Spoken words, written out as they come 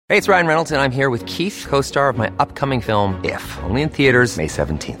Hey, it's Ryan Reynolds, and I'm here with Keith, co-star of my upcoming film, If, only in theaters May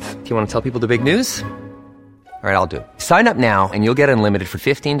 17th. Do you want to tell people the big news? All right, I'll do it. Sign up now and you'll get unlimited for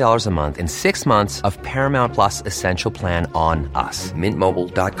 $15 a month and 6 months of Paramount Plus Essential Plan on us.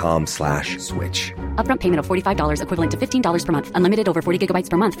 MintMobile.com/switch. Upfront payment of $45 equivalent to $15 per month. Unlimited over 40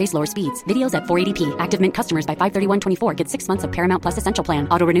 gigabytes per month. Face lower speeds. Videos at 480p. Active Mint customers by 531.24 get 6 months of Paramount Plus Essential Plan.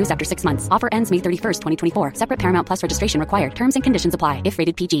 Auto renews after 6 months. Offer ends May 31st, 2024. Separate Paramount Plus registration required. Terms and conditions apply if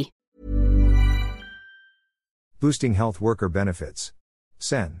rated PG. Boosting health worker benefits.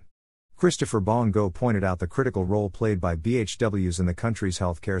 Sen. Christopher Bongo pointed out the critical role played by BHWs in the country's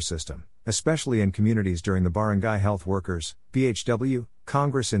healthcare system, especially in communities during the Barangay Health Workers, BHW,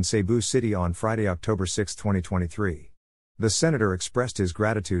 Congress in Cebu City on Friday, October 6, 2023. The senator expressed his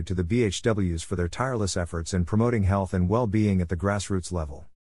gratitude to the BHWs for their tireless efforts in promoting health and well-being at the grassroots level.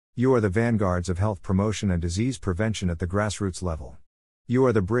 You are the vanguards of health promotion and disease prevention at the grassroots level. You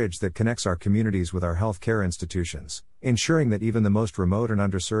are the bridge that connects our communities with our healthcare institutions, ensuring that even the most remote and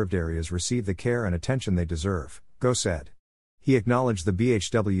underserved areas receive the care and attention they deserve, Go said. He acknowledged the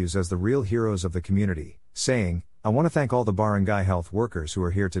BHWs as the real heroes of the community, saying, "I want to thank all the Barangay Health Workers who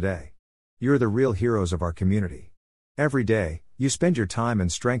are here today. You're the real heroes of our community. Every day, you spend your time and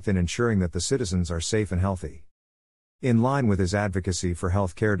strength in ensuring that the citizens are safe and healthy." In line with his advocacy for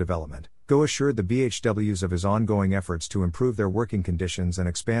healthcare development, Go assured the BHWs of his ongoing efforts to improve their working conditions and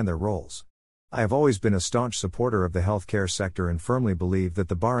expand their roles. "I have always been a staunch supporter of the healthcare sector and firmly believe that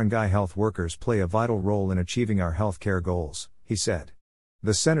the Barangay Health Workers play a vital role in achieving our healthcare goals," he said.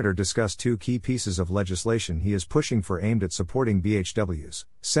 The senator discussed two key pieces of legislation he is pushing for aimed at supporting BHWs: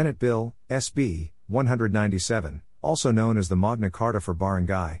 Senate Bill, SB 197, also known as the Magna Carta for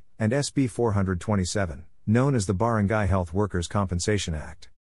Barangay, and SB 427, known as the Barangay Health Workers Compensation Act.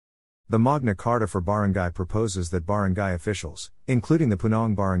 The Magna Carta for Barangay proposes that barangay officials, including the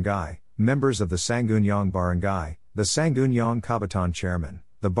Punong Barangay, members of the Sangguniang Barangay, the Sangguniang Kabataan Chairman,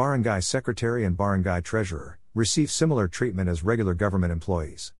 the Barangay Secretary and Barangay Treasurer, receive similar treatment as regular government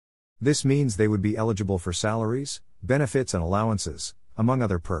employees. This means they would be eligible for salaries, benefits and allowances, among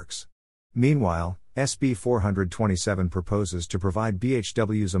other perks. Meanwhile, SB 427 proposes to provide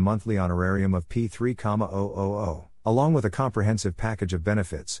BHWs a monthly honorarium of P3,000, along with a comprehensive package of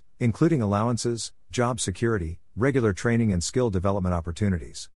benefits, including allowances, job security, regular training and skill development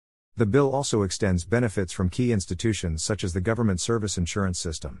opportunities. The bill also extends benefits from key institutions such as the Government Service Insurance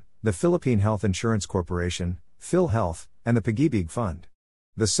System, the Philippine Health Insurance Corporation, PhilHealth, and the Pag-ibig Fund.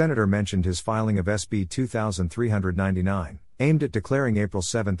 The senator mentioned his filing of SB 2399, aimed at declaring April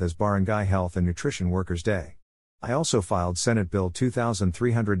 7 as Barangay Health and Nutrition Workers' Day. "I also filed Senate Bill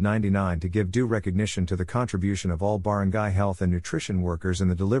 2399 to give due recognition to the contribution of all barangay health and nutrition workers in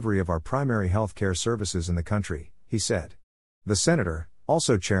the delivery of our primary health care services in the country," he said. The senator,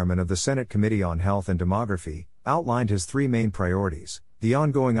 also chairman of the Senate Committee on Health and Demography, outlined his three main priorities: the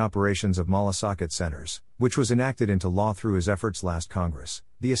ongoing operations of Malasakit Centers, which was enacted into law through his efforts last Congress,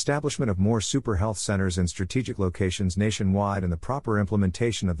 the establishment of more super health centers in strategic locations nationwide, and the proper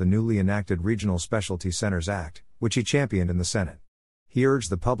implementation of the newly enacted Regional Specialty Centers Act, which he championed in the Senate. He urged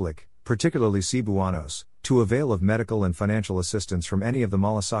the public, particularly Cebuanos, to avail of medical and financial assistance from any of the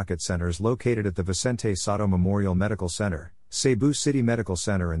Malasakit centers located at the Vicente Sotto Memorial Medical Center, Cebu City Medical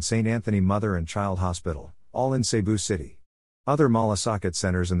Center and St. Anthony Mother and Child Hospital, all in Cebu City. Other Malasakit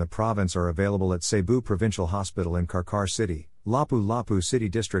centers in the province are available at Cebu Provincial Hospital in Carcar City, Lapu-Lapu City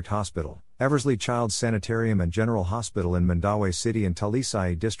District Hospital, Eversley Child's Sanitarium and General Hospital in Mandaue City and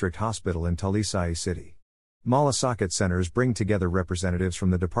Talisay District Hospital in Talisay City. Malasakit centers bring together representatives from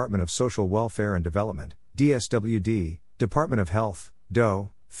the Department of Social Welfare and Development, DSWD, Department of Health,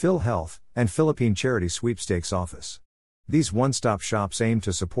 DOE, PhilHealth, and Philippine Charity Sweepstakes Office. These one-stop shops aim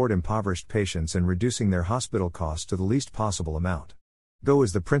to support impoverished patients in reducing their hospital costs to the least possible amount. Go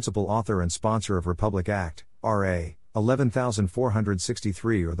is the principal author and sponsor of Republic Act, RA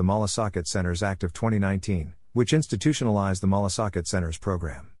 11463, or the Malasakit Centers Act of 2019, which institutionalized the Malasakit Centers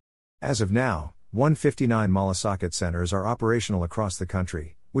program. As of now, 159 Malasakit centers are operational across the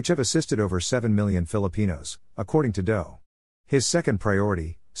country, which have assisted over 7 million Filipinos, according to DOE. His second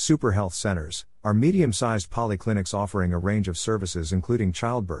priority, super health centers, are medium-sized polyclinics offering a range of services including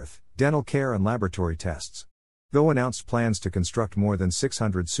childbirth, dental care and laboratory tests. Go announced plans to construct more than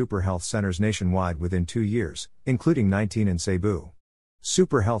 600 super health centers nationwide within 2 years, including 19 in Cebu.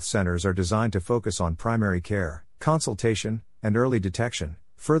 Super health centers are designed to focus on primary care, consultation, and early detection,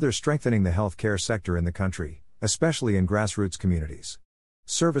 further strengthening the healthcare sector in the country, especially in grassroots communities.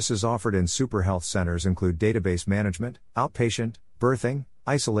 Services offered in super health centers include database management, outpatient, birthing,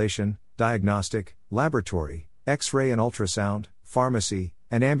 isolation, diagnostic, laboratory, X-ray and ultrasound, pharmacy,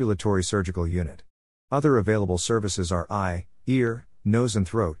 and ambulatory surgical unit. Other available services are eye, ear, nose and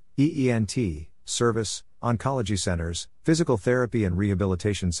throat, EENT, service, oncology centers, physical therapy and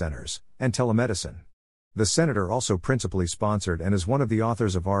rehabilitation centers, and telemedicine. The senator also principally sponsored and is one of the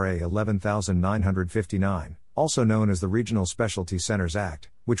authors of RA 11959, also known as the Regional Specialty Centers Act,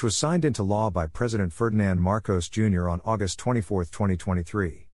 which was signed into law by President Ferdinand Marcos Jr. on August 24,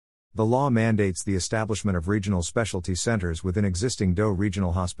 2023. The law mandates the establishment of regional specialty centers within existing DOE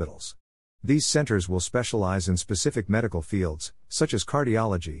regional hospitals. These centers will specialize in specific medical fields, such as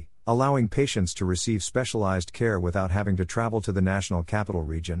cardiology, allowing patients to receive specialized care without having to travel to the National Capital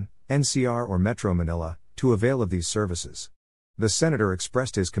Region, NCR or Metro Manila, to avail of these services. The senator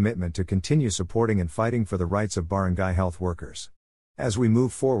expressed his commitment to continue supporting and fighting for the rights of barangay health workers. As we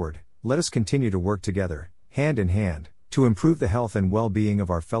move forward, let us continue to work together, hand in hand, to improve the health and well-being of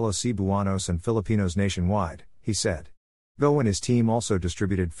our fellow Cebuanos and Filipinos nationwide, he said. Go and his team also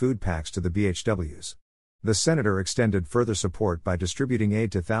distributed food packs to the BHWs. The senator extended further support by distributing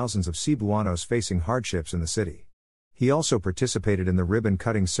aid to thousands of Cebuanos facing hardships in the city. He also participated in the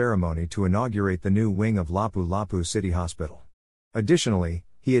ribbon-cutting ceremony to inaugurate the new wing of Lapu-Lapu City Hospital. Additionally,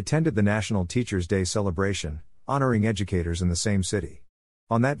 he attended the National Teachers' Day celebration, honoring educators in the same city.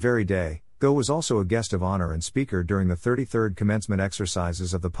 On that very day, Go was also a guest of honor and speaker during the 33rd commencement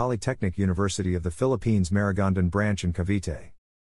exercises of the Polytechnic University of the Philippines Maragondon branch in Cavite.